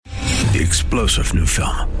The explosive new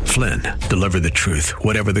film, Flynn, deliver the truth,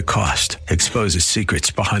 whatever the cost, exposes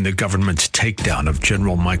secrets behind the government's takedown of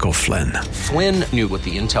General Michael Flynn. Flynn knew what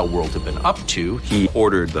the intel world had been up to. He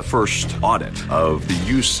ordered the first audit of the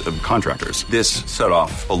use of contractors. This set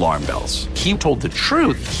off alarm bells. He told the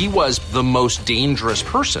truth. He was the most dangerous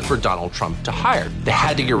person for Donald Trump to hire. They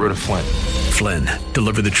had to get rid of Flynn. Flynn,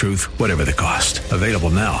 deliver the truth, whatever the cost. Available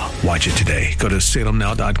now. Watch it today. Go to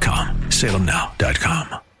salemnow.com.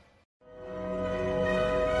 salemnow.com.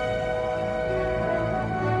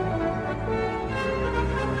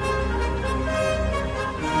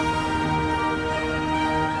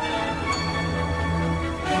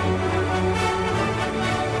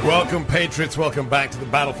 Welcome, Patriots. Welcome back to the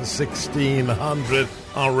Battle for 1600,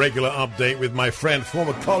 our regular update with my friend,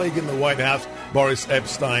 former colleague in the White House, Boris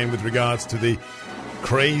Epshteyn, with regards to the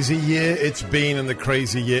crazy year it's been and the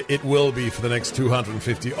crazy year it will be for the next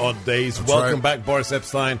 250-odd days. That's Welcome right. back, Boris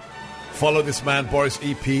Epshteyn. Follow this man, Boris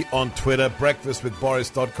EP, on Twitter,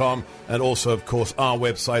 breakfastwithboris.com, and also, of course, our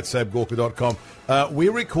website, sebgorka.com.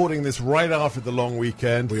 We're recording this right after the long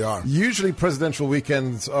weekend. We are. Usually presidential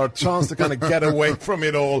weekends are a chance to kind of get away from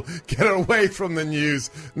it all, get away from the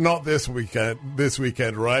news. Not this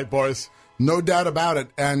weekend, right, Boris? No doubt about it.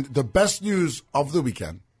 And the best news of the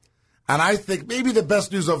weekend, and I think maybe the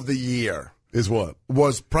best news of the year, is what?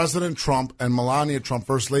 Was President Trump and Melania Trump,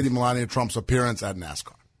 First Lady Melania Trump's appearance at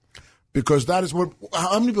NASCAR. Because that is what,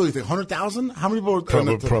 how many people do you think? 100,000? How many people?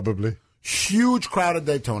 Probably. Huge crowd at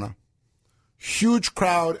Daytona. Huge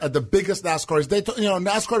crowd at the biggest NASCAR race.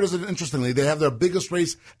 NASCAR does it interestingly. They have their biggest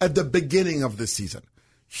race at the beginning of the season.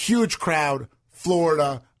 Huge crowd,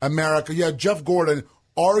 Florida, America. Yeah, Jeff Gordon,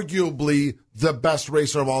 arguably the best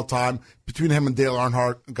racer of all time, between him and Dale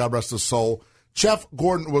Earnhardt, God rest his soul. Jeff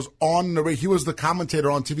Gordon was on the race. He was the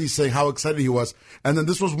commentator on TV saying how excited he was. And then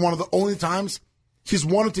this was one of the only times he's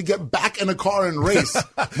wanted to get back in a car and race.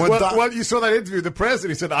 Well, you saw that interview. The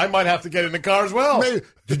president, he said, I might have to get in the car as well. Maybe.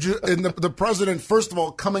 And the president, first of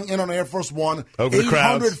all, coming in on Air Force One, over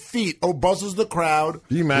 800 feet, buzzes the crowd,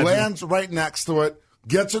 imagine? Lands right next to it,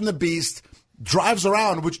 gets in the Beast, drives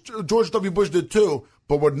around, which George W. Bush did too,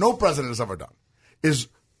 but what no president has ever done is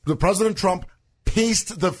the President Trump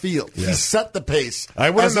paced the field. Yes. He set the pace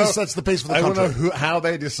he sets the pace for the country. I want to know how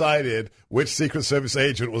they decided which Secret Service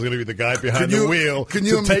agent was going to be the guy behind the wheel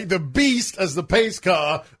to take the Beast as the pace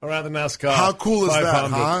car around the NASCAR. How cool is that,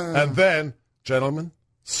 huh? And then, gentlemen,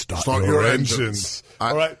 start your engines.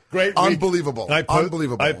 All right, great. Unbelievable.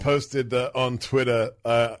 Unbelievable. I posted on Twitter,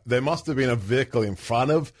 there must have been a vehicle in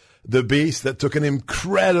front of the Beast that took an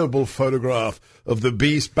incredible photograph of the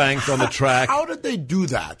Beast banked on the track. How did they do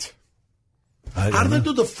that? How did they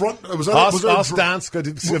do the front? Ask Danska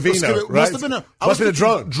Savino, right? Must have been a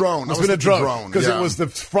drone. Must have been a drone. Because it was the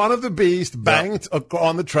front of the Beast banked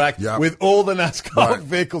on the track with all the NASCAR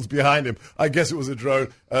vehicles behind him. I guess it was a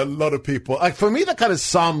drone. A lot of people. For me, that kind of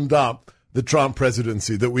summed up the Trump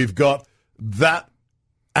presidency, that we've got that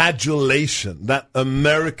adulation, that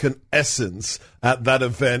American essence at that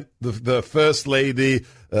event, the First Lady,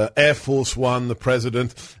 Air Force One, the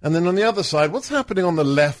president. And then on the other side, what's happening on the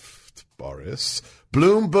left, Boris?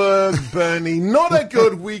 Bloomberg, Bernie, not a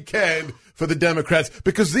good weekend for the Democrats,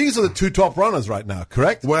 because these are the two top runners right now,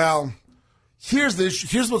 correct? Well, here's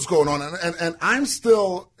what's going on. And I'm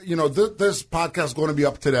still, this podcast is going to be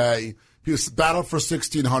up today. Battle for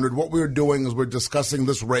 1600. What we're doing is we're discussing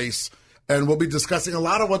this race, and we'll be discussing a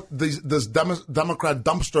lot of what this Democrat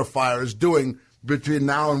dumpster fire is doing between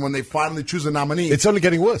now and when they finally choose a nominee. It's only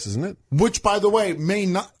getting worse, isn't it? Which, by the way, may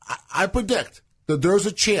not. I predict that there's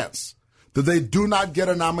a chance that they do not get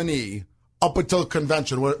a nominee up until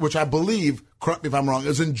convention, which I believe, correct me if I'm wrong,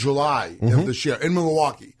 is in July of this year in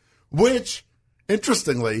Milwaukee, which,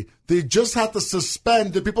 interestingly, they just had to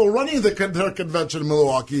suspend the people running their convention in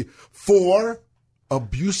Milwaukee for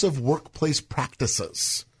abusive workplace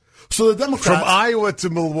practices. So the Democrats... From Iowa to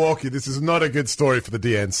Milwaukee, this is not a good story for the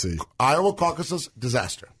DNC. Iowa caucuses,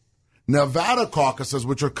 disaster. Nevada caucuses,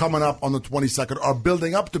 which are coming up on the 22nd, are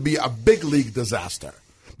building up to be a big league disaster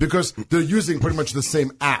because they're using pretty much the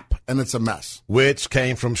same app, and it's a mess. Which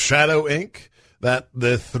came from Shadow Inc., that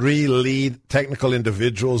the three lead technical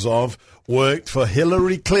individuals of worked for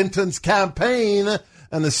Hillary Clinton's campaign,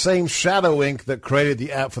 and the same Shadow Inc. that created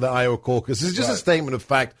the app for the Iowa caucus. This is just a statement of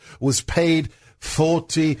fact, was paid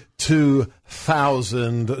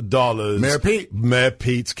 $42,000. Mayor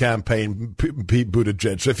Pete's campaign, Pete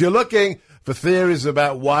Buttigieg. So if you're looking for theories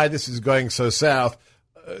about why this is going so south,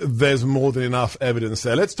 there's more than enough evidence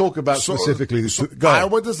there. Let's talk about specifically this.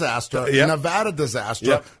 Iowa disaster, Nevada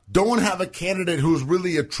disaster. Don't have a candidate who's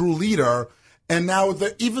really a true leader. And now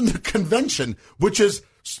even the convention, which is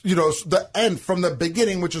the end from the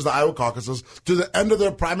beginning, which is the Iowa caucuses, to the end of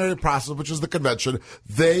their primary process, which is the convention,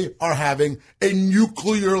 they are having a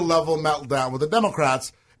nuclear level meltdown with the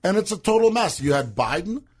Democrats, and it's a total mess. You had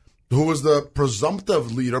Biden, who was the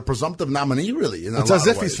presumptive nominee, really. It's as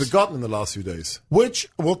if he's forgotten in the last few days. Which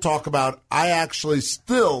we'll talk about. I actually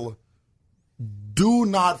still do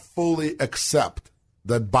not fully accept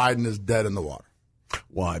that Biden is dead in the water.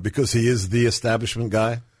 Why? Because he is the establishment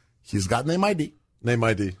guy? He's got name ID. Name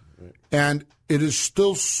ID. Right. And it is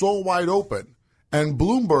still so wide open. And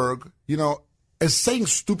Bloomberg, is saying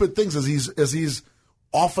stupid things as he's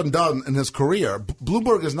often done in his career.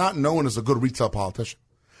 Bloomberg is not known as a good retail politician.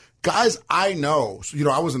 Guys I know,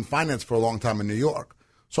 I was in finance for a long time in New York,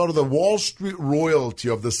 sort of the Wall Street royalty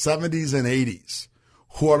of the 70s and 80s,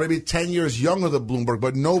 who are maybe 10 years younger than Bloomberg,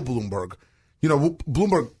 but know Bloomberg.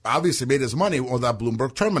 Bloomberg obviously made his money on that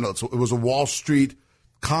Bloomberg terminal. So it was a Wall Street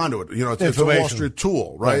conduit. It's a Wall Street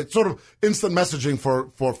tool, right? It's sort of instant messaging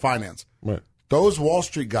for finance. Right. Those Wall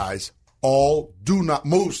Street guys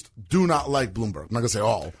most do not like Bloomberg. I'm not going to say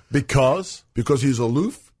all. Because he's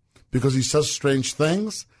aloof, because he says strange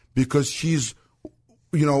things, because he's,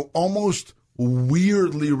 almost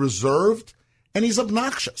weirdly reserved, and he's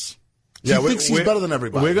obnoxious. He thinks he's better than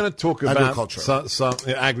everybody. We're going to talk about some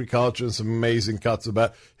agriculture and some amazing cuts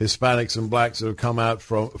about Hispanics and blacks that have come out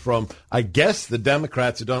from I guess, the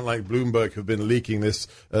Democrats who don't like Bloomberg have been leaking this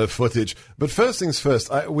footage. But first things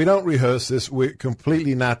first, we don't rehearse this. We're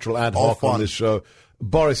completely natural ad hoc on this show.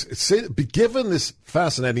 Boris, given this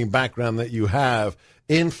fascinating background that you have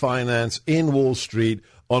in finance, in Wall Street,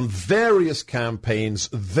 on various campaigns,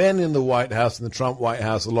 then in the White House, in the Trump White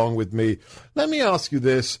House, along with me, let me ask you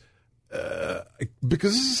this.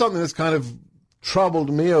 Because this is something that's kind of troubled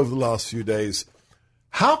me over the last few days.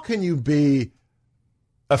 How can you be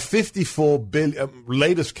a 54 billion,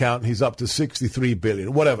 latest count, he's up to 63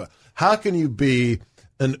 billion, whatever. How can you be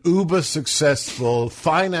an uber successful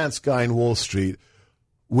finance guy in Wall Street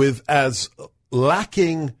with as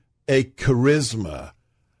lacking a charisma?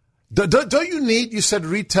 Don't you need, you said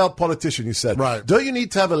retail politician, right. Don't you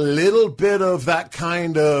need to have a little bit of that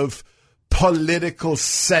kind of political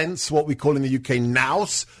sense, what we call in the UK,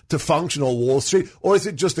 nous, to function on Wall Street? Or is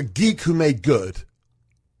it just a geek who made good?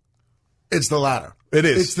 It's the latter. It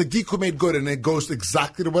is. It's the geek who made good, and it goes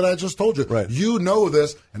exactly to what I just told you. Right. You know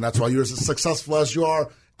this, and that's why you're as successful as you are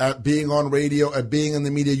at being on radio, at being in the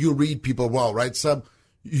media. You read people well, right, Seb?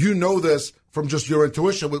 You know this from just your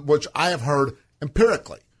intuition, which I have heard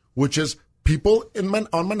empirically, which is people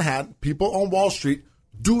on Manhattan, people on Wall Street,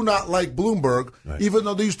 do not like Bloomberg, right, even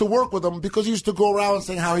though they used to work with him, because he used to go around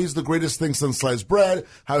saying how he's the greatest thing since sliced bread,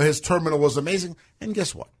 how his terminal was amazing. And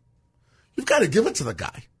guess what? You've got to give it to the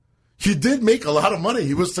guy. He did make a lot of money.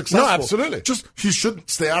 He was successful. No, absolutely. Just he should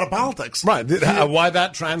stay out of politics. Right. Why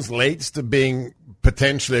that translates to being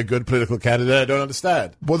potentially a good political candidate, I don't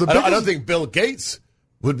understand. Well, I don't think Bill Gates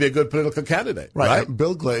would be a good political candidate. Right.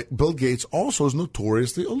 Bill Gates also is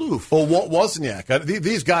notoriously aloof. Or what Wozniak.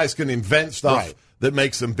 These guys can invent stuff that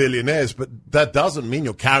makes them billionaires, but that doesn't mean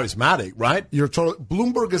you're charismatic, right?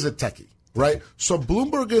 Bloomberg is a techie, right? So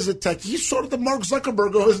Bloomberg is a techie. He's sort of the Mark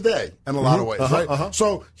Zuckerberg of his day in a lot of ways, right?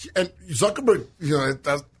 So, and Zuckerberg,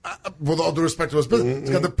 with all due respect to his business,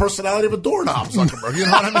 he's got the personality of a doorknob, Zuckerberg. You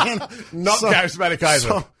know what I mean? Not charismatic either.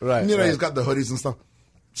 So, right. He's got the hoodies and stuff.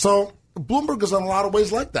 So Bloomberg is in a lot of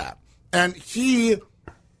ways like that. And he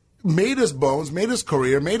made his bones, made his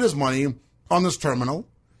career, made his money on this terminal.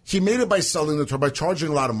 He made it by selling the terminal, by charging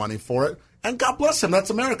a lot of money for it. And God bless him. That's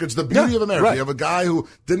America. It's the beauty of America. Right. You have a guy who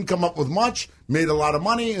didn't come up with much, made a lot of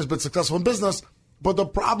money, has been successful in business. But the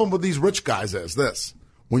problem with these rich guys is this.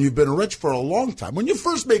 When you've been rich for a long time, when you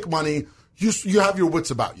first make money, you have your wits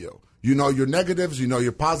about you. You know your negatives, you know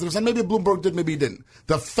your positives, and maybe Bloomberg did, maybe he didn't.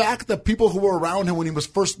 The fact that people who were around him when he was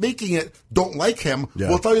first making it don't like him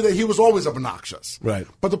will tell you that he was always obnoxious. Right.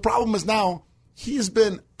 But the problem is now he's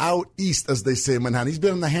been out east, as they say in Manhattan. He's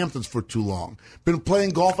been in the Hamptons for too long. Been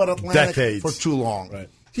playing golf at Atlantic for too long. Right.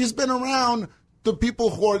 He's been around the people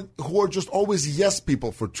who are just always yes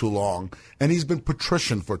people for too long, and he's been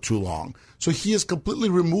patrician for too long. So he has completely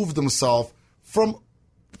removed himself from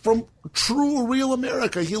true, real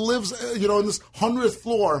America. He lives, in this 100th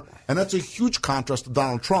floor, and that's a huge contrast to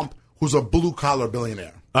Donald Trump, who's a blue-collar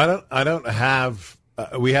billionaire. I don't have.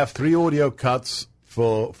 We have 3 audio cuts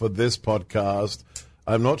for this podcast.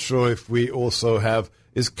 I'm not sure if we also have.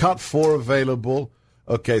 Is cut 4 available?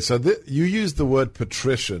 Okay, so you used the word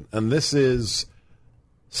patrician, and this is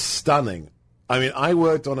stunning. I mean, I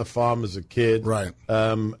worked on a farm as a kid. Right.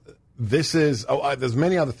 This is. There's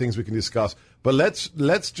many other things we can discuss. But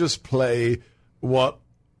let's just play what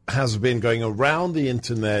has been going around the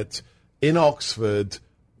internet in Oxford,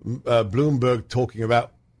 Bloomberg talking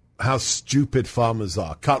about how stupid farmers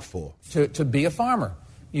are. Cut 4. To be a farmer.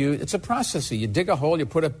 It's a process. You dig a hole, you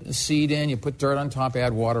put a seed in, you put dirt on top,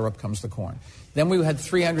 add water, up comes the corn. Then we had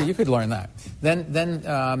 300, you could learn that. Then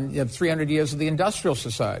you have 300 years of the Industrial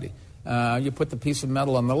Society. You put the piece of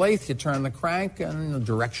metal on the lathe, you turn the crank in the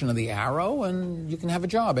direction of the arrow, and you can have a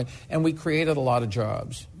job. And we created a lot of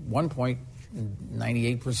jobs.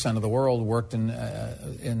 98% of the world worked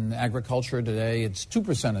in agriculture. Today, it's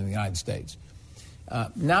 2% in the United States.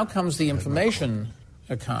 Now comes the information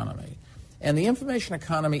economy. And the information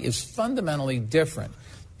economy is fundamentally different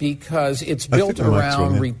because it's built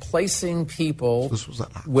around replacing people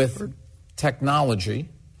with technology.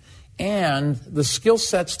 And the skill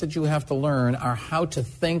sets that you have to learn are how to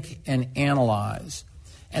think and analyze.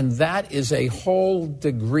 And that is a whole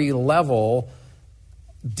degree level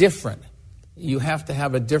different. You have to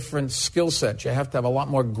have a different skill set. You have to have a lot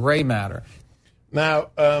more gray matter. Now,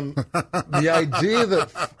 the idea that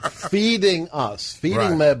feeding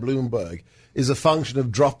Mayor Bloomberg, is a function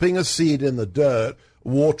of dropping a seed in the dirt,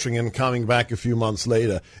 watering and coming back a few months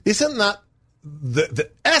later. Isn't that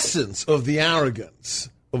the essence of the arrogance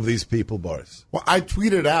of these people, Boris? Well, I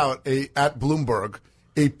tweeted out at Bloomberg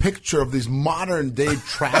a picture of these modern-day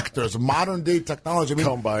tractors, modern-day technology. I mean,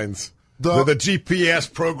 combines. The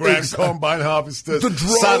GPS program, combine harvesters, the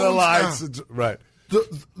drones, satellites. Right.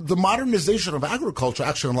 The modernization of agriculture,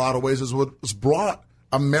 actually, in a lot of ways, is what's brought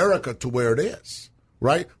America to where it is,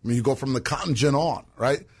 right? I mean, you go from the cotton gin on,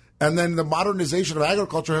 right? And then the modernization of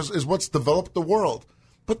agriculture is what's developed the world.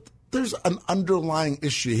 But there's an underlying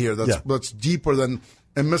issue here that's deeper than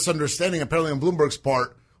a misunderstanding, apparently on Bloomberg's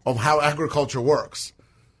part, of how agriculture works.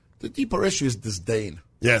 The deeper issue is disdain.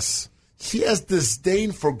 Yes. He has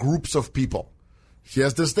disdain for groups of people. He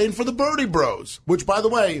has disdain for the Bernie Bros, which, by the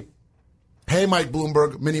way, hey, Mike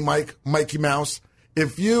Bloomberg, Mini Mike, Mikey Mouse,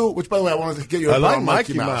 which, by the way, I wanted to get you I like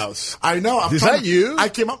Mikey Mouse. I know. Is that you? I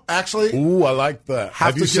came up, actually. Ooh, I like that.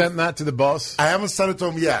 Have you sent that to the boss? I haven't sent it to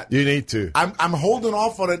him yet. You need to. I'm holding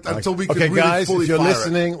off on it until we can really guys, fully if you're fire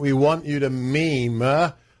listening, it. we want you to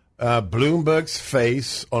meme Bloomberg's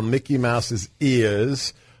face on Mickey Mouse's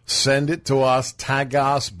ears. Send it to us. Tag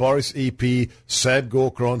us, Boris EP, Seb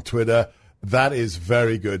Gorka on Twitter. That is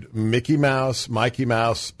very good. Mickey Mouse, Mikey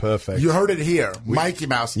Mouse, perfect. You heard it here, Mikey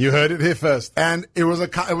Mouse. You heard it here first. And it was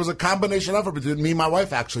a combination effort between me and my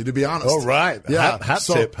wife, actually, to be honest. Oh, right. Yeah. Hat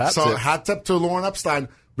tip. Hat tip to Lauren Epstein.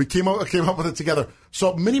 We came up with it together.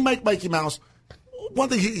 So Mini Mike, Mikey Mouse, one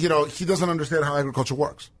thing, he doesn't understand how agriculture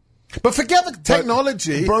works. But forget the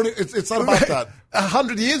technology. Bernie, it's not about that.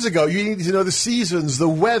 100 years ago, you needed to know the seasons, the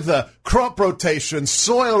weather, crop rotation,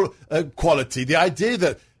 soil quality, the idea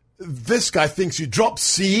that this guy thinks you drop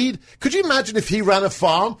seed. Could you imagine if he ran a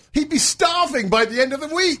farm? He'd be starving by the end of the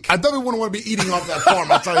week. I definitely wouldn't want to be eating off that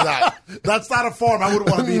farm, I'll tell you that. That's not a farm I wouldn't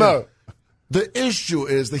want to be eating. No. The issue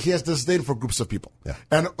is that he has disdain for groups of people. Yeah.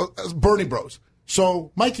 And Bernie Bros.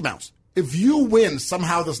 So, Mikey Mouse, if you win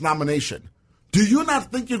somehow this nomination, do you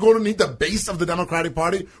not think you're going to need the base of the Democratic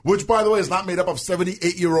Party, which, by the way, is not made up of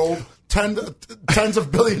 78-year-old tens of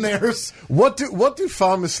billionaires? What do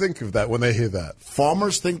farmers think of that when they hear that?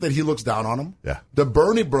 Farmers think that he looks down on them. Yeah. The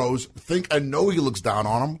Bernie Bros think and know he looks down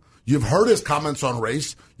on them. You've heard his comments on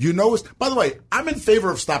race. You know his. By the way, I'm in favor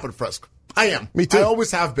of stop and frisk. I am. Me too. I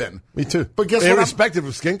always have been. Me too. But guess irrespective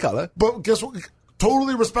of skin color. But guess what?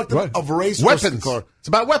 Totally irrespective of race. Weapons. It's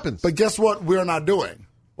about weapons. But guess what? We're not doing.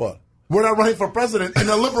 What? We're not running for president in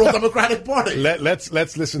a liberal Democratic Party. Let's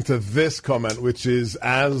listen to this comment, which is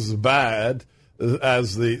as bad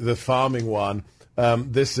as the farming one.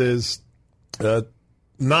 This is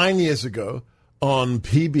 9 years ago on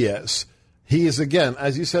PBS. He is, again,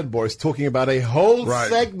 as you said, Boris, talking about a whole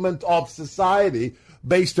segment of society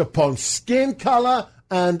based upon skin color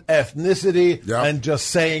and ethnicity and just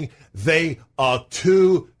saying they are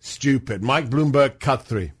too stupid. Mike Bloomberg, cut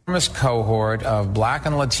 3. This cohort of black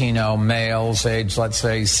and Latino males aged, let's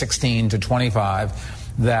say, 16 to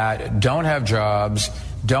 25 that don't have jobs,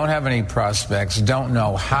 don't have any prospects, don't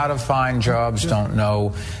know how to find jobs, don't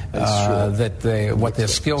know what their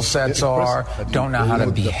skill sets are, don't know how to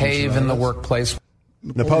behave in the workplace.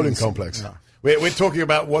 Napoleon complex. No. We're talking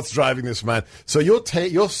about what's driving this man. So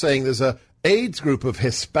you're saying there's a AIDS group of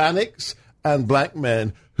Hispanics and black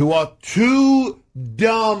men who are too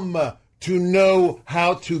dumb to know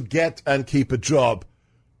how to get and keep a job.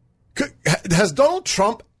 Has Donald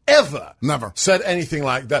Trump ever said anything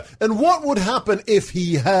like that? And what would happen if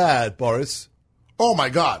he had, Boris? Oh, my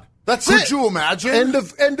God. That's Could you imagine?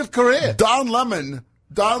 End of career. Don Lemon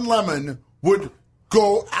would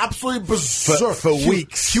go absolutely berserk for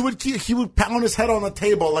weeks. He would pound his head on the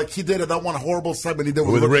table like he did at that one horrible segment he did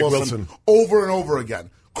with Rick Wilson over and over again.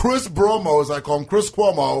 Chris Bromo, as I call him, Chris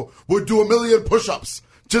Cuomo, would do 1 million push-ups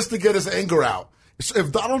just to get his anger out. So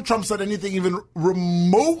if Donald Trump said anything even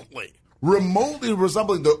remotely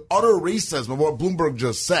resembling the utter racism of what Bloomberg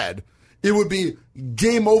just said, it would be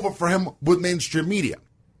game over for him with mainstream media.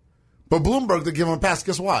 But Bloomberg, they give him a pass.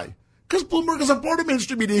 Guess why? Because Bloomberg is a part of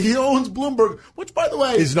mainstream media. He owns Bloomberg, which, by the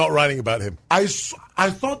way... He's not writing about him. I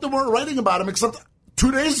thought they weren't writing about him, except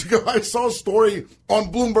 2 days ago I saw a story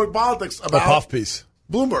on Bloomberg Politics about... A puff piece.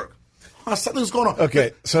 Bloomberg. Something's going on.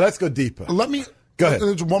 Okay, so let's go deeper. Let me... Go ahead.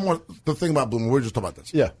 There's one more thing about Bloomberg. We were just talking about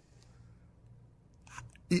this. Yeah.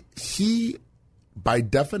 He, by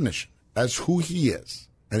definition, as who he is,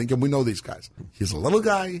 and again, we know these guys, he's a little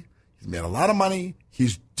guy, he's made a lot of money,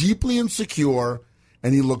 he's deeply insecure,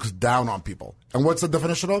 and he looks down on people. And what's the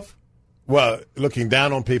definition of? Well, looking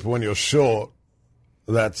down on people when you're short,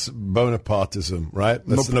 that's Bonapartism, right?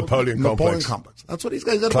 That's the Napoleon complex. That's what he's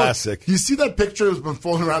got. Classic. You see that picture that's been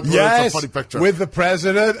floating around? Yes, it's a funny picture. With the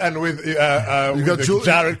president and with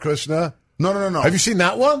Jared Kushner. No. Have you seen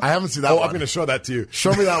that one? I haven't seen that one. I'm going to show that to you.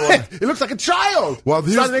 Show me that one. It looks like a child. Well,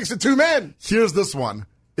 standing next to two men. Here's this one.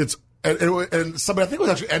 It's and somebody, I think it was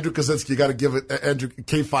actually Andrew Kaczynski. You got to give it Andrew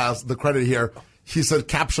K-Files the credit here. He said,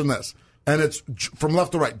 caption this. And it's from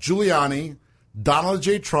left to right. Giuliani, Donald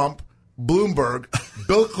J. Trump, Bloomberg,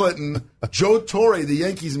 Bill Clinton, Joe Torre, the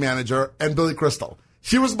Yankees manager, and Billy Crystal.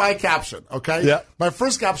 Here was my caption, okay? Yeah. My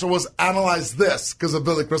first caption was analyze this because of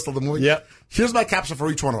Billy Crystal, the movie. Yeah. Here's my caption for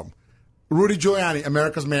each one of them. Rudy Giuliani,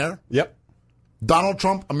 America's mayor. Yep. Donald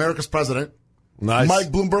Trump, America's president. Nice. Mike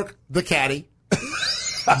Bloomberg, the caddy.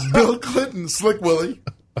 Bill Clinton, Slick Willie.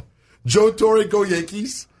 Joe Torre, go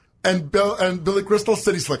Yankees. And Billy Crystal,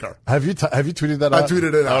 City Slicker. Have you tweeted that out? I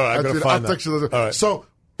tweeted it out. All right, I'm going to find that. All right. So,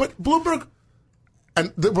 but Bloomberg,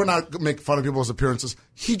 and we're not making fun of people's appearances,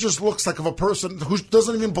 he just looks like a person who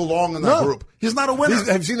doesn't even belong in that group. He's not a winner.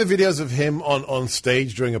 Have you seen the videos of him on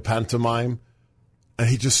stage during a pantomime? And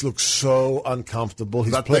he just looks so uncomfortable.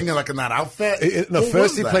 He's thing like in that outfit?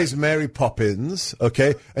 First he plays Mary Poppins,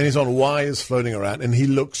 okay, and he's on wires floating around, and he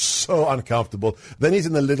looks so uncomfortable. Then he's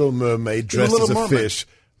in the Little Mermaid dressed as a fish.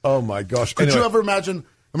 Oh, my gosh. Could you ever imagine,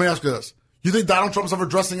 let me ask you this. You think Donald Trump's ever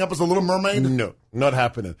dressing up as a Little Mermaid? No, not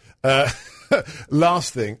happening.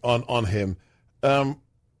 Last thing on him.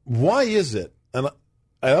 Why is it, and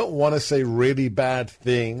I don't want to say really bad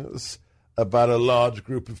things about a large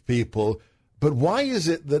group of people, but why is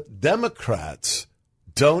it that Democrats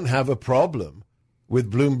don't have a problem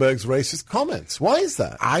with Bloomberg's racist comments? Why is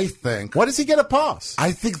that? Why does he get a pass?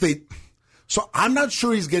 So I'm not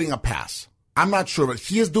sure he's getting a pass. I'm not sure, but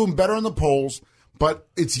he is doing better in the polls, but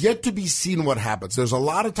it's yet to be seen what happens. There's a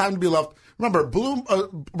lot of time to be left. Remember,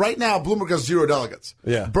 right now, Bloomberg has 0 delegates.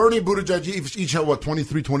 Yeah. Bernie, Buttigieg each have,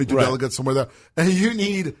 23, 22 right. delegates, somewhere there. And you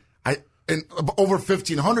need over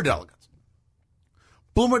 1,500 delegates.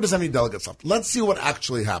 Bloomberg doesn't have any delegates left. Let's see what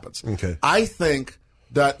actually happens. Okay. I think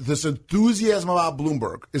that this enthusiasm about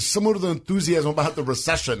Bloomberg is similar to the enthusiasm about the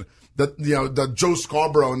recession that that Joe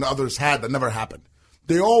Scarborough and the others had that never happened.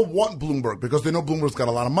 They all want Bloomberg because they know Bloomberg's got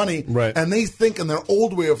a lot of money, right. And they think in their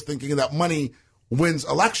old way of thinking that money wins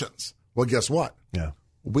elections. Well, guess what? Yeah,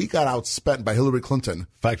 we got outspent by Hillary Clinton.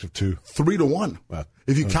 Factor of 2, 3-1. Wow.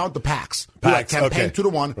 If you count the PACs, campaign okay.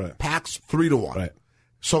 2-1, right. PACs 3-1. Right.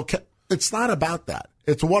 So it's not about that.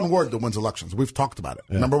 It's one word that wins elections. We've talked about it.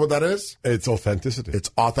 Yeah. Remember what that is? It's authenticity. It's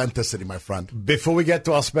authenticity, my friend. Before we get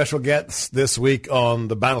to our special guests this week on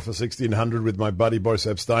the Battle for 1600 with my buddy Boris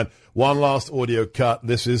Epstein, one last audio cut.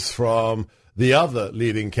 This is from the other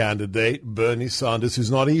leading candidate, Bernie Sanders,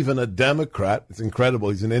 who's not even a Democrat. It's incredible.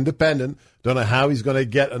 He's an independent. Don't know how he's going to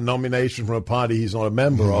get a nomination from a party he's not a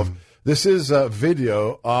member of. This is a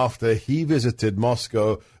video after he visited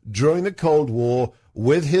Moscow during the Cold War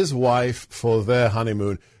with his wife for their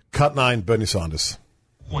honeymoon. Cut 9, Bernie Sanders.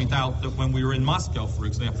 Point out that when we were in Moscow, for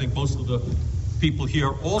example, I think most of the people here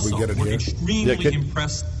also were extremely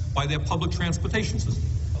impressed by their public transportation system.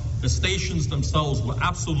 The stations themselves were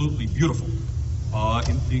absolutely beautiful,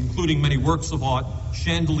 including many works of art,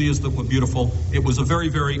 chandeliers that were beautiful. It was a very,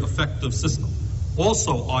 very effective system.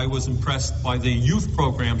 Also, I was impressed by the youth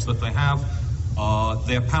programs that they have,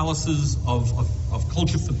 their palaces of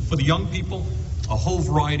culture for the young people, a whole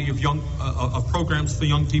variety of programs for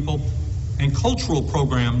young people, and cultural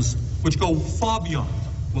programs which go far beyond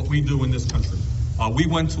what we do in this country. We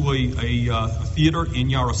went to a theater in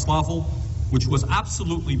Yaroslavl, which was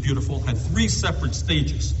absolutely beautiful, had 3 separate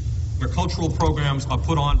stages where cultural programs are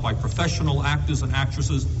put on by professional actors and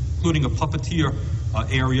actresses, including a puppeteer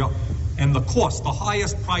area. And the cost, the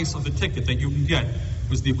highest price of the ticket that you can get,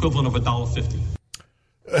 was the equivalent of $1.50.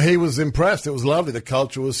 He was impressed. It was lovely. The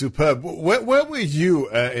culture was superb. Where were you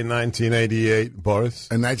in 1988, Boris?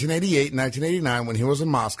 In 1988, 1989, when he was in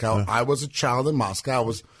Moscow, I was a child in Moscow. I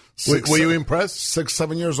was were you impressed? 6,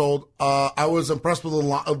 7 years old. I was impressed with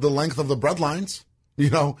the length of the bread lines.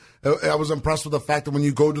 You know, I was impressed with the fact that when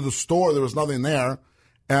you go to the store, there was nothing there.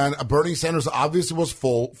 And Bernie Sanders obviously was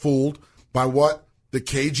fooled by what the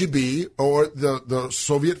KGB or the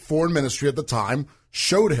Soviet Foreign Ministry at the time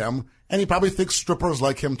showed him. And he probably thinks strippers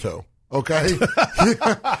like him too. Okay,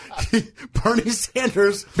 Bernie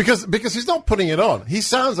Sanders, because he's not putting it on. He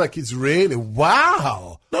sounds like he's really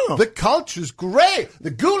wow. No. The culture's great.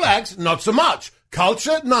 The gulags not so much.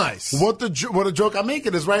 Culture nice. What a joke I'm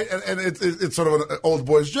making is right, and it's sort of an old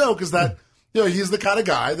boy's joke is that. You know, he's the kind of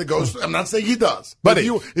guy that goes. I'm not saying he does, but if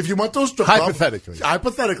you went to a strip club,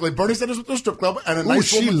 hypothetically, Bernie Sanders went to a strip club, and a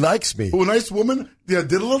nice woman, she likes me. A nice woman,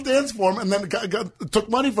 did a little dance for him, and then took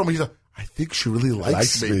money from him. He said, "I think she really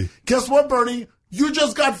likes me." Guess what, Bernie? You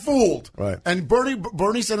just got fooled. Right. And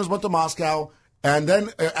Bernie Sanders went to Moscow, and then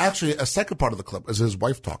actually a second part of the clip is his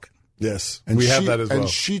wife talking. Yes, and we have that as well. And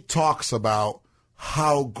she talks about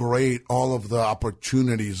how great all of the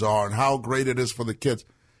opportunities are, and how great it is for the kids.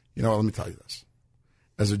 You know, let me tell you this.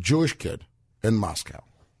 As a Jewish kid in Moscow,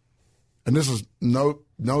 and this is no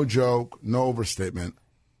joke, no overstatement,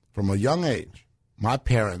 from a young age, my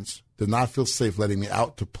parents did not feel safe letting me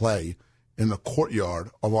out to play in the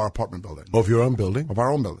courtyard of our apartment building. Of your own building? Of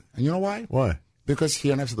our own building. And you know why? Why? Because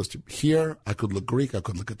here, and I've said this to you, here I could look Greek, I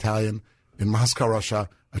could look Italian. In Moscow, Russia,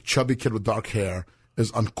 a chubby kid with dark hair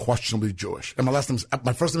is unquestionably Jewish. And my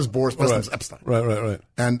first name is Boris, my last name is Epstein. Right.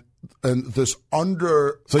 And this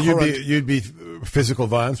so you'd be physical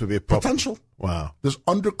violence would be a problem. Potential. Wow. This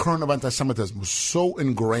undercurrent of anti-Semitism was so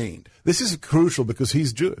ingrained. This is crucial because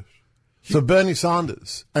he's Jewish. So Bernie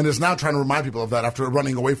Sanders, and is now trying to remind people of that after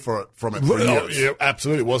running away from it for years. Yeah,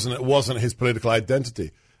 absolutely, it wasn't his political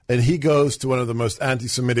identity, and he goes to one of the most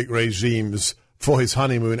anti-Semitic regimes for his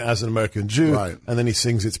honeymoon as an American Jew, right. And then he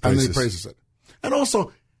sings its praises. And then he praises it. And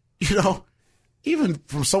also, you know, even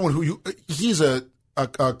from someone he's a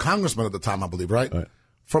congressman at the time, I believe, right?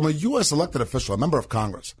 From a U.S. elected official, a member of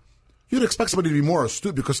Congress, you'd expect somebody to be more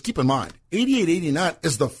astute because keep in mind, 88, 89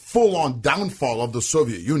 is the full-on downfall of the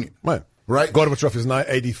Soviet Union. Right? Gorbachev is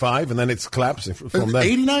 85, and then it's collapsing from there.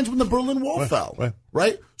 89 is when the Berlin Wall fell.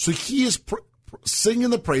 Right? So he is singing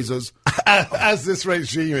the praises. As this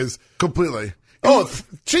regime is completely. Oh,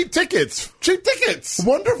 cheap tickets.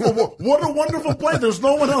 Wonderful. What a wonderful play. There's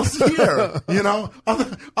no one else here. You know?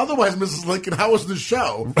 Otherwise, Mrs. Lincoln, how was the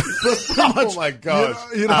show? Oh, my gosh.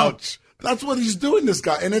 You know, ouch. That's what he's doing, this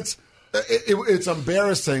guy. And it's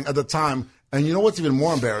embarrassing at the time. And you know what's even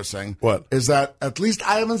more embarrassing? What? Is that at least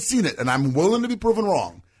I haven't seen it, and I'm willing to be proven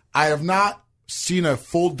wrong. I have not seen a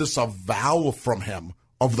full disavowal from him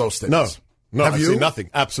of those things. No, have I've you? seen nothing.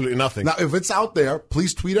 Absolutely nothing. Now, if it's out there,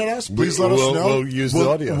 please tweet at us. Please let us know. We'll use the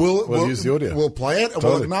audio. We'll use the audio. We'll play it and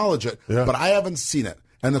totally. we'll acknowledge it. Yeah. But I haven't seen it.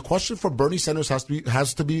 And the question for Bernie Sanders has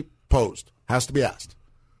to be posed, has to be asked.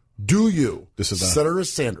 Do you, Senator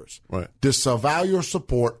Sanders, disavow your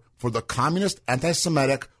support for the communist,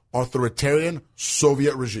 anti-Semitic, authoritarian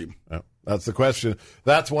Soviet regime? Yeah. That's the question.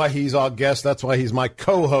 That's why he's our guest. That's why he's my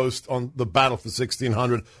co-host on The Battle for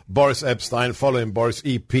 1600, Boris Epstein. Follow him, Boris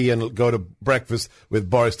EP, and go to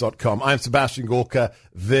breakfastwithboris.com. I'm Sebastian Gorka.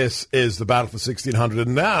 This is The Battle for 1600.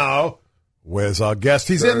 And now, where's our guest?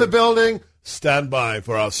 He's in the building. Stand by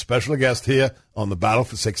for our special guest here on The Battle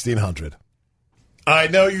for 1600. I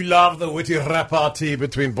know you love the witty repartee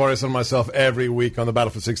between Boris and myself every week on The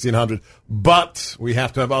Battle for 1600, but we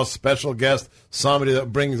have to have our special guest, somebody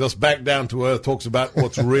that brings us back down to earth, talks about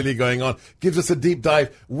what's really going on, gives us a deep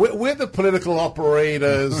dive. We're the political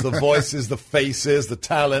operators, the voices, the faces, the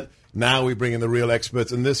talent. Now we bring in the real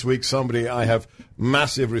experts, and this week somebody I have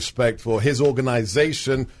massive respect for. His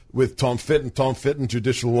organization with Tom Fitton. Tom Fitton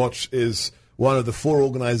Judicial Watch is one of the 4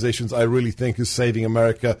 organizations I really think is saving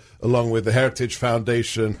America, along with the Heritage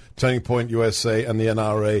Foundation, Turning Point USA, and the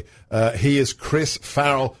NRA. He is Chris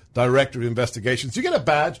Farrell, Director of Investigations. Do you get a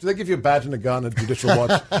badge? Do they give you a badge and a gun at Judicial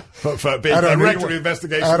Watch for being Director of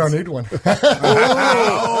Investigations? I don't need one.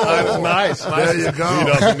 Nice. There you go. He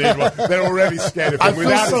doesn't need one. They're already scared of him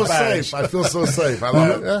without his badge. I feel so safe. I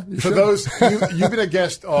love it. For those, you've been a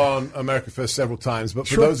guest on America First several times, but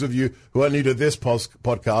for those of you who are new to this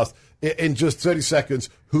podcast, in just 30 seconds,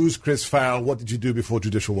 who's Chris Farrell? What did you do before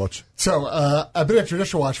Judicial Watch? So I've been at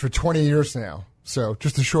Judicial Watch for 20 years now, so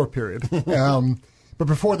just a short period. But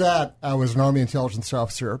before that, I was an Army intelligence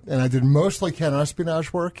officer, and I did mostly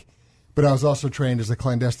counterespionage work, but I was also trained as a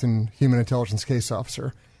clandestine human intelligence case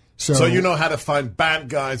officer. So you know how to find bad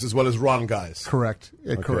guys as well as wrong guys. Correct.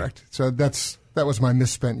 Correct. So that was my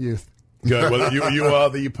misspent youth. Good. Well, you are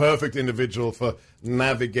the perfect individual for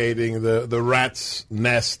navigating the rat's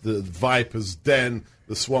nest, the viper's den,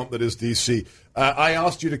 the swamp that is D.C. I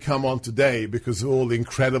asked you to come on today because of all the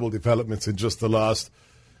incredible developments in just the last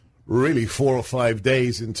really 4 or 5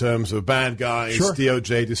 days in terms of bad guys, sure.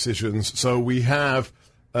 DOJ decisions. So we have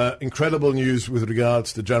incredible news with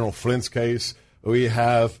regards to General Flynn's case. We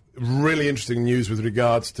have really interesting news with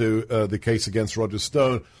regards to the case against Roger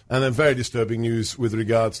Stone, and then very disturbing news with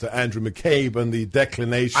regards to Andrew McCabe and the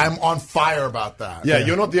declination. I'm on fire about that. Yeah,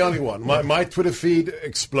 you're not the only one. My Twitter feed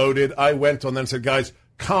exploded. I went on there and said, guys,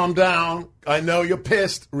 calm down. I know you're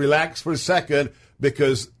pissed. Relax for a second,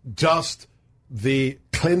 because just the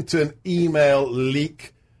Clinton email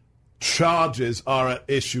leak charges are at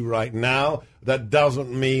issue right now. That doesn't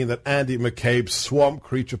mean that Andy McCabe, swamp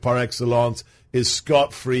creature par excellence, is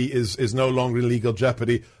scot-free, is no longer in legal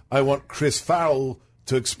jeopardy. I want Chris Farrell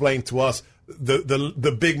to explain to us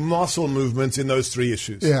the big muscle movements in those 3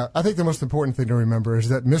 issues. Yeah, I think the most important thing to remember is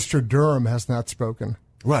that Mr. Durham has not spoken.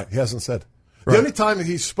 Right, he hasn't said. Right. The only time that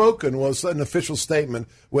he's spoken was an official statement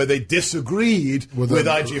where they disagreed with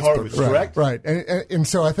I.G. Horowitz, correct? Right. And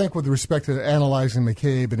so I think with respect to analyzing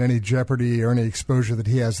McCabe and any jeopardy or any exposure that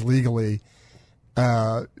he has legally,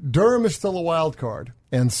 Durham is still a wild card.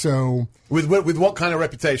 And so... With what kind of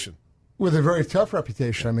reputation? With a very tough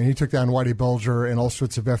reputation. I mean, he took down Whitey Bulger and all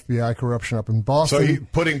sorts of FBI corruption up in Boston. So he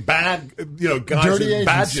putting bad, guys dirty in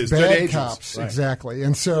badges, bad dirty cops, agents. Right. Exactly.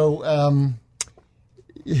 And so,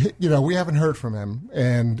 we haven't heard from him,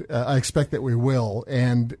 and I expect that we will.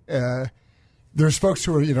 And there's folks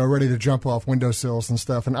who are, ready to jump off windowsills and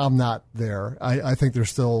stuff, and I'm not there. I think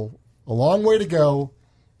there's still a long way to go,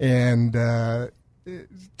 and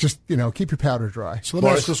just, keep your powder dry. So let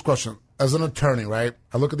me ask this question. As an attorney, right,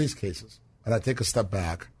 I look at these cases, and I take a step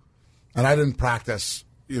back, and I didn't practice,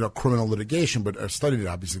 criminal litigation, but I studied it,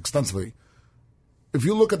 obviously, extensively. If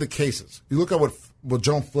you look at the cases, you look at what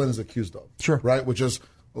John Flynn is accused of, sure, right, which is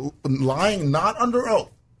lying not under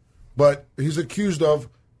oath, but he's accused of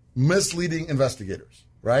misleading investigators,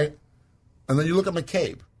 right? And then you look at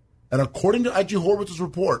McCabe, and according to I.G. Horowitz's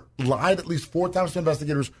report, lied at least 4 times to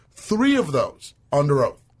investigators, 3 of those under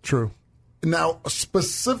oath. True. Now,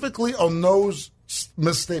 specifically on those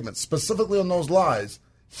misstatements, specifically on those lies,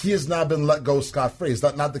 he has now been let go scot-free. Is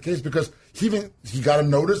that not the case? Because he got a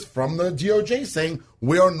notice from the DOJ saying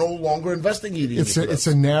we are no longer investigating. It's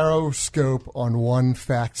a narrow scope on one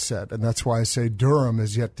fact set, and that's why I say Durham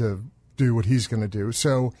is yet to do what he's going to do.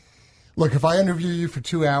 So, look, if I interview you for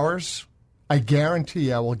 2 hours, I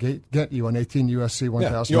guarantee I will get you on 18 U.S.C.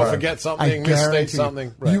 1000. You'll forget something, misstate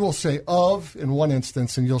something. Right. You will say of in one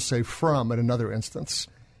instance, and you'll say from in another instance.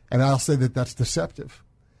 And I'll say that that's deceptive.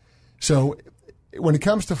 So when it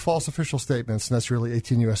comes to false official statements, and that's really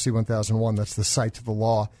 18 U.S.C. 1001, that's the cite to the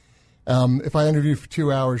law. If I interview you for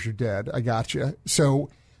 2 hours, you're dead. I got you. So,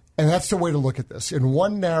 and that's the way to look at this. In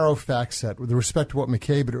one narrow fact set, with respect to what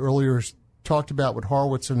McCabe had earlier talked about, what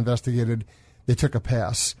Horowitz had investigated, they took a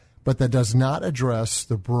pass. But that does not address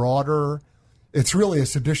the broader, it's really a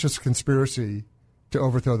seditious conspiracy to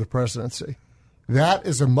overthrow the presidency. That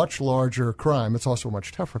is a much larger crime. It's also a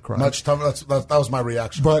much tougher crime. Much tougher. That was my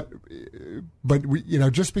reaction. But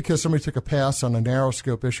just because somebody took a pass on a narrow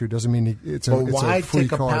scope issue doesn't mean it's a free card. Why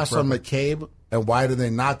take a pass on McCabe, and why do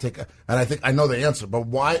they not take? And I think I know the answer. But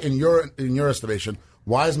why, in your estimation,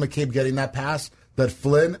 why is McCabe getting that pass that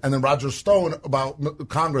Flynn and then Roger Stone about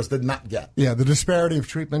Congress did not get? Yeah, the disparity of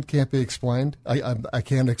treatment can't be explained. I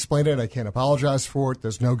can't explain it. I can't apologize for it.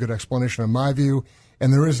 There's no good explanation in my view.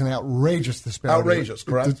 And there is an outrageous disparity. Outrageous,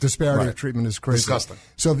 correct? The disparity of treatment is crazy. Disgusting.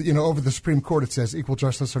 So, over the Supreme Court it says equal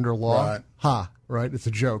justice under law. Right. Right? It's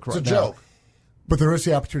a joke right now. It's a joke. But there is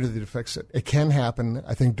the opportunity to fix it. It can happen.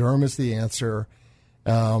 I think Durham is the answer.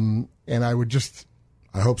 And I would just...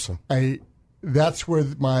 I hope so. That's where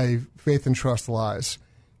my faith and trust lies.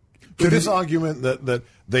 This argument that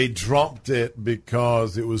they dropped it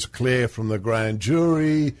because it was clear from the grand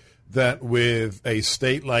jury that with a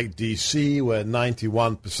state like D.C., where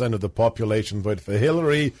 91% of the population voted for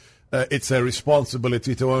Hillary, it's their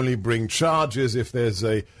responsibility to only bring charges if there's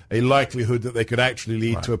a likelihood that they could actually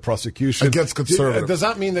lead to a prosecution. Against conservatives. Does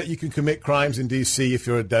that mean that you can commit crimes in D.C. if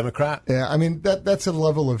you're a Democrat? Yeah, I mean, that's a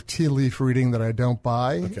level of tea leaf reading that I don't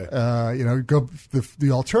buy. Okay.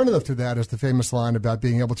 The alternative to that is the famous line about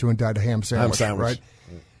being able to indict a ham sandwich. Right?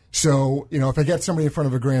 So, if I get somebody in front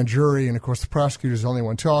of a grand jury, and of course the prosecutor's the only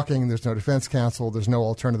one talking, there's no defense counsel, there's no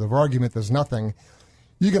alternative argument, there's nothing,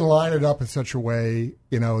 you can line it up in such a way,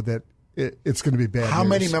 that it's going to be bad How news.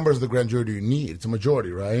 many members of the grand jury do you need? It's a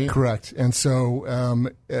majority, right? Correct. And so,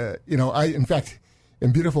 in fact,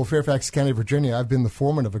 in beautiful Fairfax County, Virginia, I've been the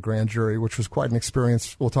foreman of a grand jury, which was quite an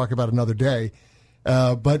experience. We'll talk about another day.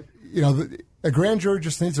 But, a grand jury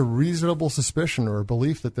just needs a reasonable suspicion or a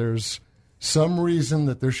belief that there's some reason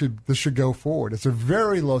that this should go forward. It's a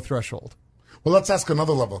very low threshold. Well, let's ask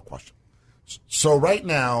another level of question. So right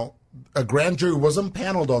now, a grand jury was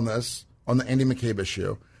impaneled on this, on the Andy McCabe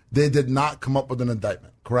issue. They did not come up with an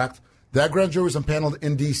indictment, correct? That grand jury was impaneled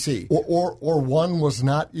in D.C. Or one was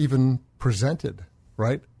not even presented,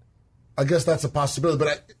 right? I guess that's a possibility,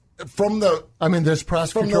 but there's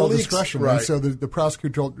prosecutorial discretion, right? And so the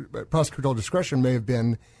prosecutorial discretion may have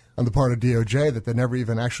been on the part of DOJ that they never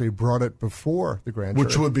even actually brought it before the grand jury,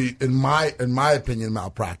 which would be, in my opinion,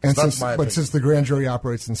 malpractice. But since the grand jury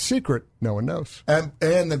operates in secret, no one knows, and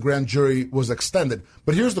the grand jury was extended.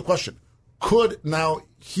 But here's the question: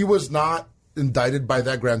 he was not indicted by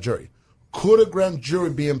that grand jury. Could a grand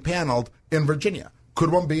jury be impaneled in Virginia?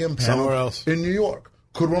 Could one be impaneled somewhere else in New York?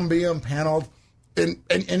 Could one be impaneled in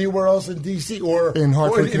anywhere else in D.C. or in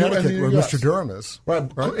Hartford, Connecticut, where Mr. Durham is? Right.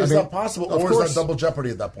 Is that possible, or is that double jeopardy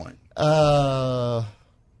at that point? No.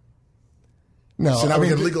 So now we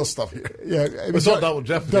get legal stuff here. Yeah, it's not double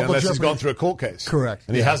jeopardy unless he's gone through a court case. Correct.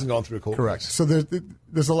 And he hasn't gone through a court Correct. case. So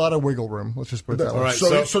there's a lot of wiggle room. Let's just put it that way. All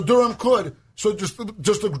right. So Durham could. So just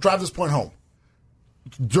to drive this point home,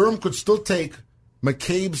 Durham could still take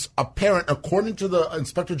McCabe's apparent, according to the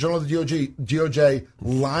Inspector General of the DOJ,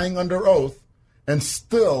 lying under oath, and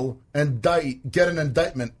still get an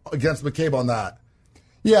indictment against McCabe on that.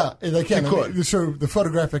 Yeah, they can. He could. So the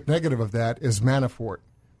photographic negative of that is Manafort,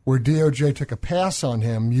 where DOJ took a pass on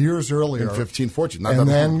him years earlier. In 15-14. And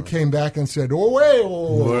then came back and said,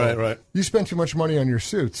 wait. Right. You spent too much money on your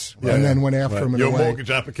suits. Yeah, and then went after him in Your a way. mortgage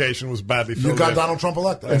application was badly filled. You got Donald Trump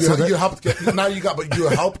elected. You helped. You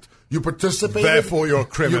helped. You participated. Therefore, you're a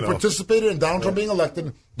criminal. You participated in Donald Trump being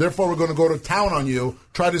elected. Therefore, we're going to go to town on you,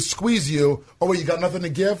 try to squeeze you. Oh, wait, you got nothing to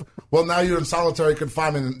give? Well, now you're in solitary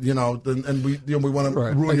confinement, and we want to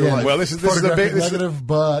ruin your life. Well, this is a big negative,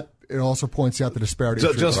 but it also points out the disparity.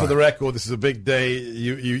 Just for the record, this is a big day.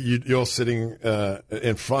 You're sitting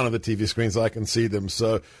in front of the TV screens. I can see them.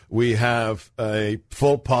 So we have a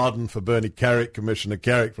full pardon for Bernie Kerik, Commissioner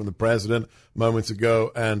Kerik, from the president moments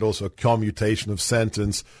ago, and also a commutation of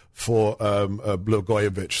sentence for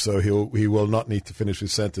Blagojevich. So he will not need to finish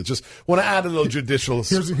his sentence. Just want to add a little judicial.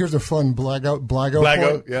 Here's a fun Blago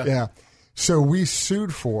point. Yeah. So we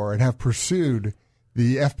sued for and have pursued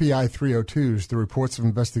the FBI 302s, the reports of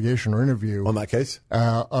investigation or interview on that case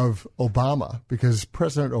of Obama, because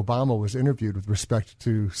President Obama was interviewed with respect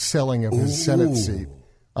to selling of his Senate seat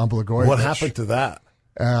on Blagojevich. What happened to that?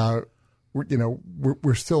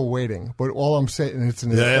 We're still waiting. But all I'm saying, and it's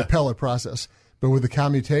an appellate process. But with the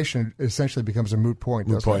commutation, it essentially becomes a moot point.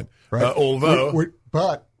 Right?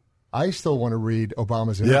 But I still want to read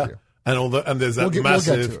Obama's interview. And there's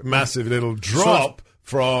that massive little drop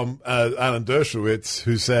from Alan Dershowitz,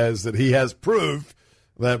 who says that he has proof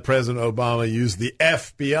that President Obama used the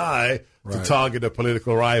FBI to target a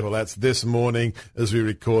political rival. That's this morning as we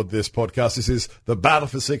record this podcast. This is the Battle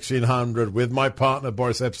for 1600 with my partner,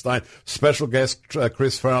 Boris Epstein, special guest,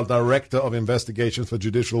 Chris Farrell, Director of Investigations for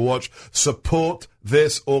Judicial Watch. Support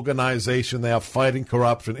this organization. They are fighting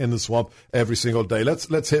corruption in the swamp every single day.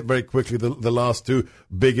 Let's hit very quickly the last two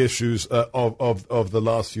big issues of the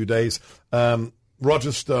last few days.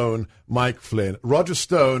 Roger Stone, Mike Flynn. Roger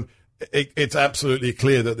Stone, it's absolutely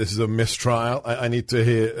clear that this is a mistrial. I need to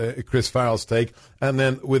hear Chris Farrell's take. And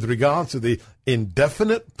then with regard to the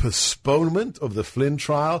indefinite postponement of the Flynn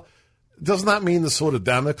trial, doesn't that mean the sword of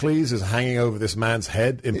Damocles is hanging over this man's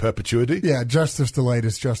head in perpetuity? Yeah, justice delayed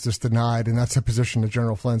is justice denied, and that's a position that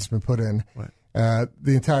General Flynn's been put in. Right.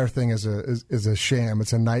 The entire thing is a sham.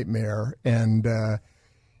 It's a nightmare. And,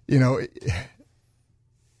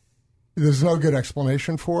 there's no good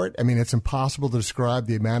explanation for it. I mean, it's impossible to describe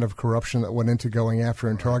the amount of corruption that went into going after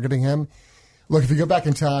and targeting him. Look, if you go back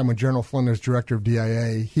in time when General Flynn was director of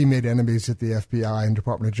DIA, he made enemies at the FBI and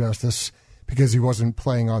Department of Justice because he wasn't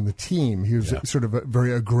playing on the team. He was sort of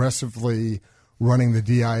very aggressively running the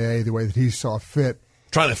DIA the way that he saw fit.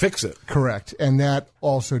 Trying to fix it. Correct. And that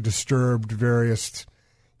also disturbed various,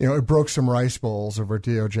 it broke some rice bowls over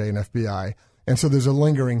DOJ and FBI. And so there's a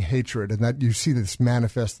lingering hatred, and that you see this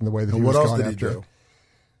manifest in the way that he was going after. What else did he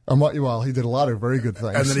do? Well, he did a lot of very good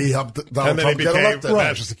things. And then he helped Donald Trump get elected.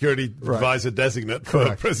 National Security Advisor designate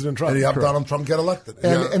for President Trump. And he helped Donald Trump get elected.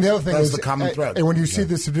 And the other thing is the common thread. And when you see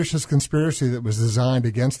the seditious conspiracy that was designed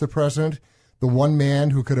against the president, the one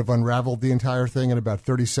man who could have unraveled the entire thing in about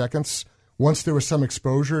 30 seconds once there was some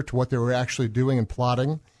exposure to what they were actually doing and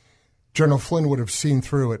plotting, General Flynn would have seen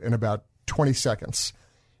through it in about 20 seconds.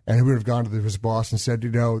 And he would have gone to his boss and said,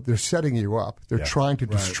 they're setting you up. They're trying to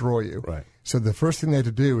destroy you. Right. So the first thing they had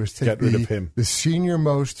to do is take Get rid of him. The senior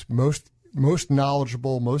most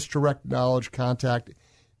knowledgeable, most direct knowledge, contact,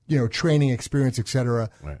 training, experience, etc.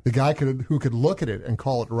 Right. The guy who could look at it and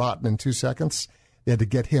call it rotten in 2 seconds, they had to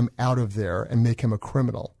get him out of there and make him a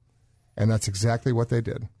criminal. And that's exactly what they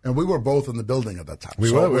did. And we were both in the building at that time.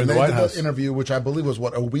 We were in the White House. That interview, which I believe was,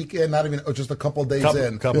 a week in, not even, just a couple days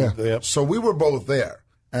in. So we were both there.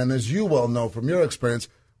 And as you well know from your experience,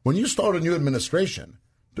 when you start a new administration,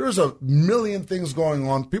 there's a million things going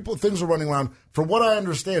on. Things are running around. From what I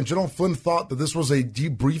understand, General Flynn thought that this was a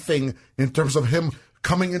debriefing in terms of him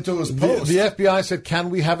coming into his post. The FBI said, "Can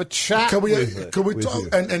we have a chat? Can we talk?"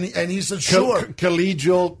 And he said, "Sure."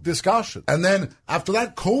 Collegial discussion. And then after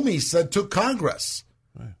that, Comey said to Congress,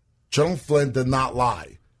 right. General Flynn did not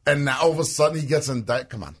lie. And now all of a sudden he gets indicted.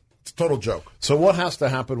 Come on, it's a total joke. So what has to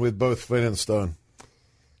happen with both Flynn and Stone?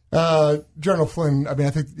 General Flynn, I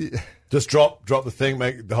think... Just drop the thing,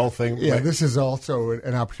 make the whole thing... Yeah, this is also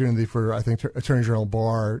an opportunity for, I think, Attorney General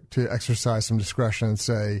Barr to exercise some discretion and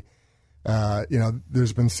say,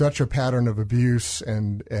 there's been such a pattern of abuse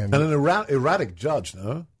and an erratic judge,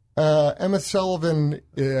 no? Emmett Sullivan...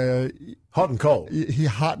 hot and cold. He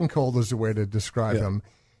hot and cold is the way to describe him.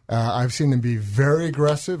 I've seen him be very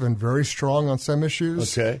aggressive and very strong on some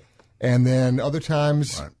issues. Okay. And then other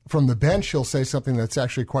times from the bench, he'll say something that's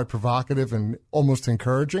actually quite provocative and almost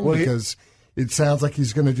encouraging because it sounds like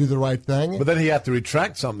he's going to do the right thing. But then he had to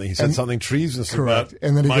retract something. He said something treasonous about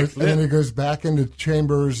and then Mike Flynn. And then he goes back into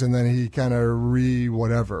chambers, and then he kind of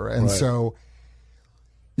whatever. And so,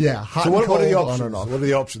 hot and cold, what are the options? On and off. What are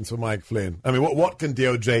the options for Mike Flynn? I mean, what can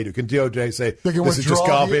DOJ do? Can DOJ say they can this is just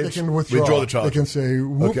garbage? They can withdraw the charge. They can say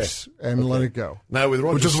whoops and let it go. Now with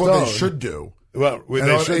Roger Which is Stone, what they should do. Well,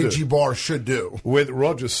 AG Barr should do. With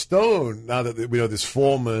Roger Stone, now that we know this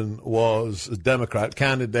Foreman was a Democrat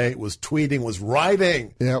candidate, was tweeting, was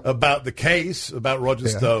writing about the case, about Roger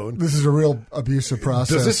Stone. This is a real abusive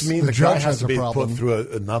process. Does this mean the guy has to be put through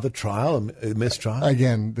another trial, a mistrial?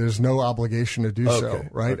 Again, there's no obligation to do so,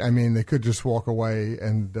 right? Okay. I mean, they could just walk away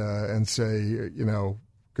and say,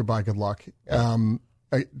 goodbye, good luck.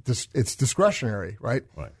 It's discretionary, right?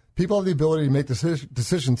 Right. People have the ability to make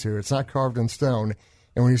decisions here. It's not carved in stone.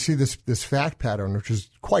 And when you see this fact pattern, which is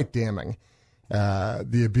quite damning,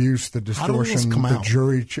 the abuse, the distortion, the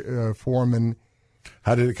jury foreman.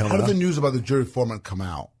 How did it come out? How did the news about the jury foreman come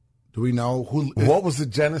out? Do we know who? What was the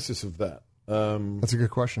genesis of that? That's a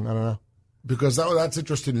good question. I don't know. Because that's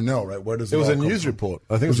interesting to know, right? Where does it was a news report?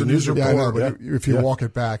 I think it was a news report. Yeah, I know, but if you walk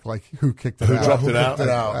it back, like who kicked it out? Who dropped it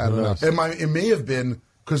out? I don't know. It may have been.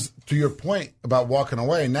 Because to your point about walking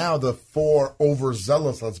away, now the 4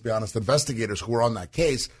 overzealous, let's be honest, investigators who were on that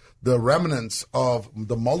case, the remnants of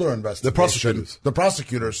the Mueller investigation, the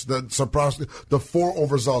prosecutors, the 4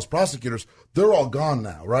 overzealous prosecutors, they're all gone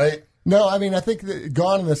now, right? No, I think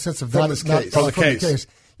gone in the sense of from the case.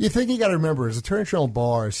 You think you got to remember, as Attorney General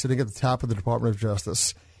Barr is sitting at the top of the Department of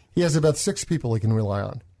Justice, he has about 6 people he can rely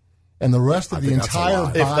on, and the rest of the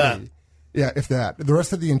entire body. Yeah, if that. The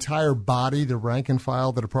rest of the entire body, the rank and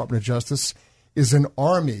file of the Department of Justice, is an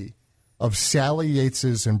army of Sally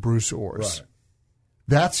Yateses and Bruce Orrs. Right.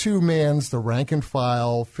 That's who mans the rank and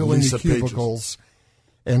file, filling the cubicles.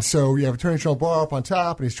 And so you have Attorney General Barr up on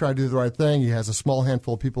top, and he's trying to do the right thing. He has a small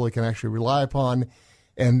handful of people he can actually rely upon.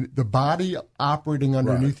 And the body operating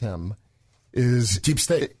underneath him is deep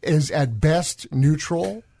state, is at best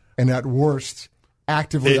neutral and at worst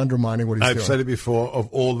actively undermining what he's doing. I've said it before, of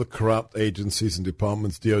all the corrupt agencies and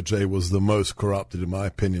departments, DOJ was the most corrupted, in my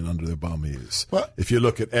opinion, under the Obama years. Well, if you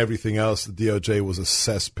look at everything else, the DOJ was a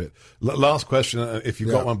cesspit. Last question, if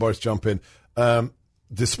you've got one, Boris, jump in.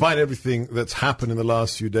 Despite everything that's happened in the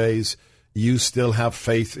last few days, you still have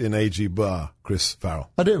faith in AG Barr, Chris Farrell?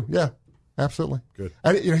 I do, yeah. Absolutely. Good.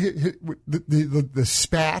 The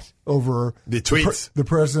spat over the tweets, the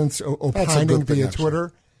president's opining via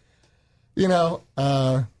Twitter.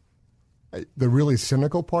 The really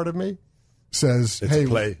cynical part of me says, "Hey,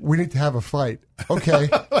 we need to have a fight." Okay,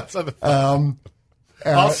 let's have a fight.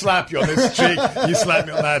 I'll slap you on this cheek. You slap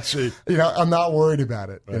me on that cheek. I'm not worried about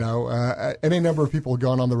it. Right. Any number of people have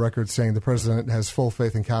gone on the record saying the president has full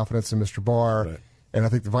faith and confidence in Mr. Barr, and I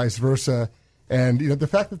think the vice versa. And the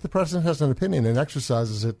fact that the president has an opinion and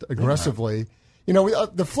exercises it aggressively.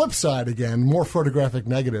 The flip side again, more photographic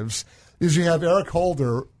negatives, is you have Eric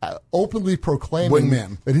Holder openly proclaiming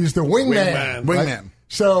that he's the wingman. Wingman.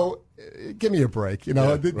 So give me a break.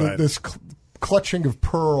 This clutching of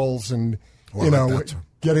pearls and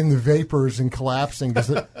getting the vapors and collapsing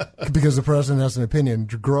because the president has an opinion.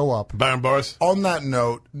 Grow up. Baron Boris? On that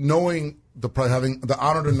note, knowing having the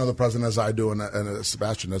honor to know the president as I do and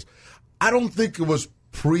Sebastian does, I don't think it was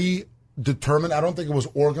predetermined. I don't think it was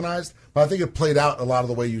organized, but I think it played out a lot of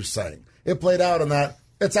the way you're saying. It played out in that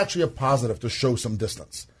it's actually a positive to show some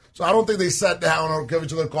distance. So I don't think they sat down or give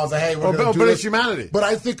each other calls and, hey, we're going to do but this. It's humanity. But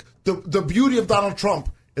I think the beauty of Donald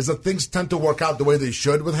Trump is that things tend to work out the way they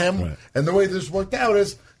should with him. Right. And the way this worked out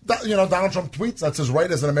is, Donald Trump tweets, that's his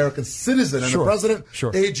right as an American citizen. And the president,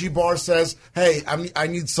 A.G. Barr, says, hey, I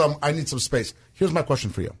need some space. Here's my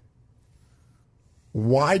question for you.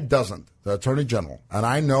 Why doesn't the Attorney General, and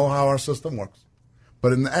I know how our system works,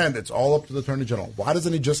 but in the end, it's all up to the Attorney General. Why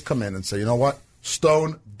doesn't he just come in and say, you know what?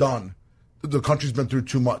 Stone, done. The country's been through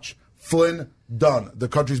too much. Flynn, done. The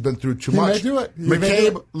country's been through too much. He may do it.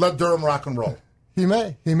 McCabe, let Durham rock and roll. He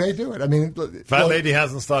may do it. I mean, Fat Lady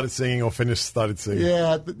hasn't started singing or started singing.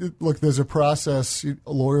 Yeah, look, there's a process.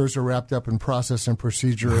 Lawyers are wrapped up in process and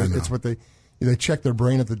procedure. It's what they check their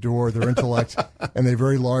brain at the door, their intellect, and they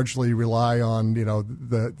very largely rely on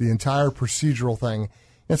the entire procedural thing.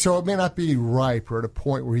 And so it may not be ripe or at a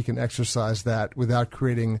point where he can exercise that without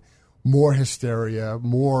creating more hysteria,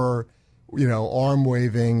 more arm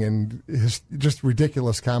waving, and just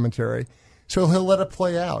ridiculous commentary. So he'll let it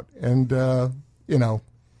play out, and.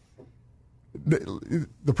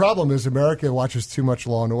 The problem is America watches too much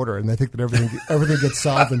Law and Order, and they think that everything gets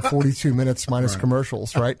solved in 42 minutes minus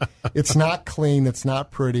commercials, right? It's not clean. It's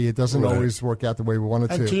not pretty. It doesn't always work out the way we want it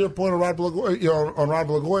to. And to your point on Rod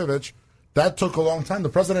Blagojevich, that took a long time. The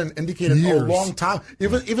president indicated a long time.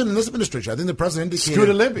 Even in this administration, I think the president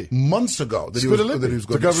indicated months ago that he was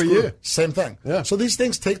going to over a year. Same thing. Yeah. So these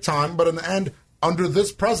things take time, but in the end, under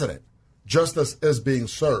this president, justice is being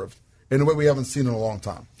served in a way we haven't seen in a long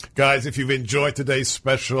time. Guys, if you've enjoyed today's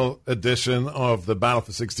special edition of the Battle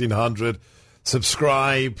for 1600,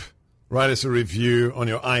 subscribe, write us a review on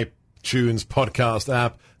your iTunes podcast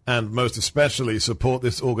app, and most especially support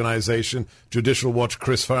this organization, Judicial Watch.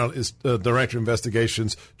 Chris Farrell is Director of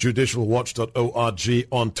Investigations, judicialwatch.org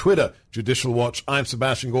on Twitter. Judicial Watch. I'm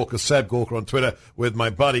Sebastian Gorka, Seb Gorka on Twitter, with my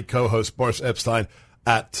buddy co-host Boris Epstein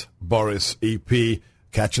at Boris EP.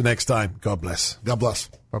 Catch you next time. God bless. God bless.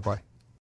 Bye-bye.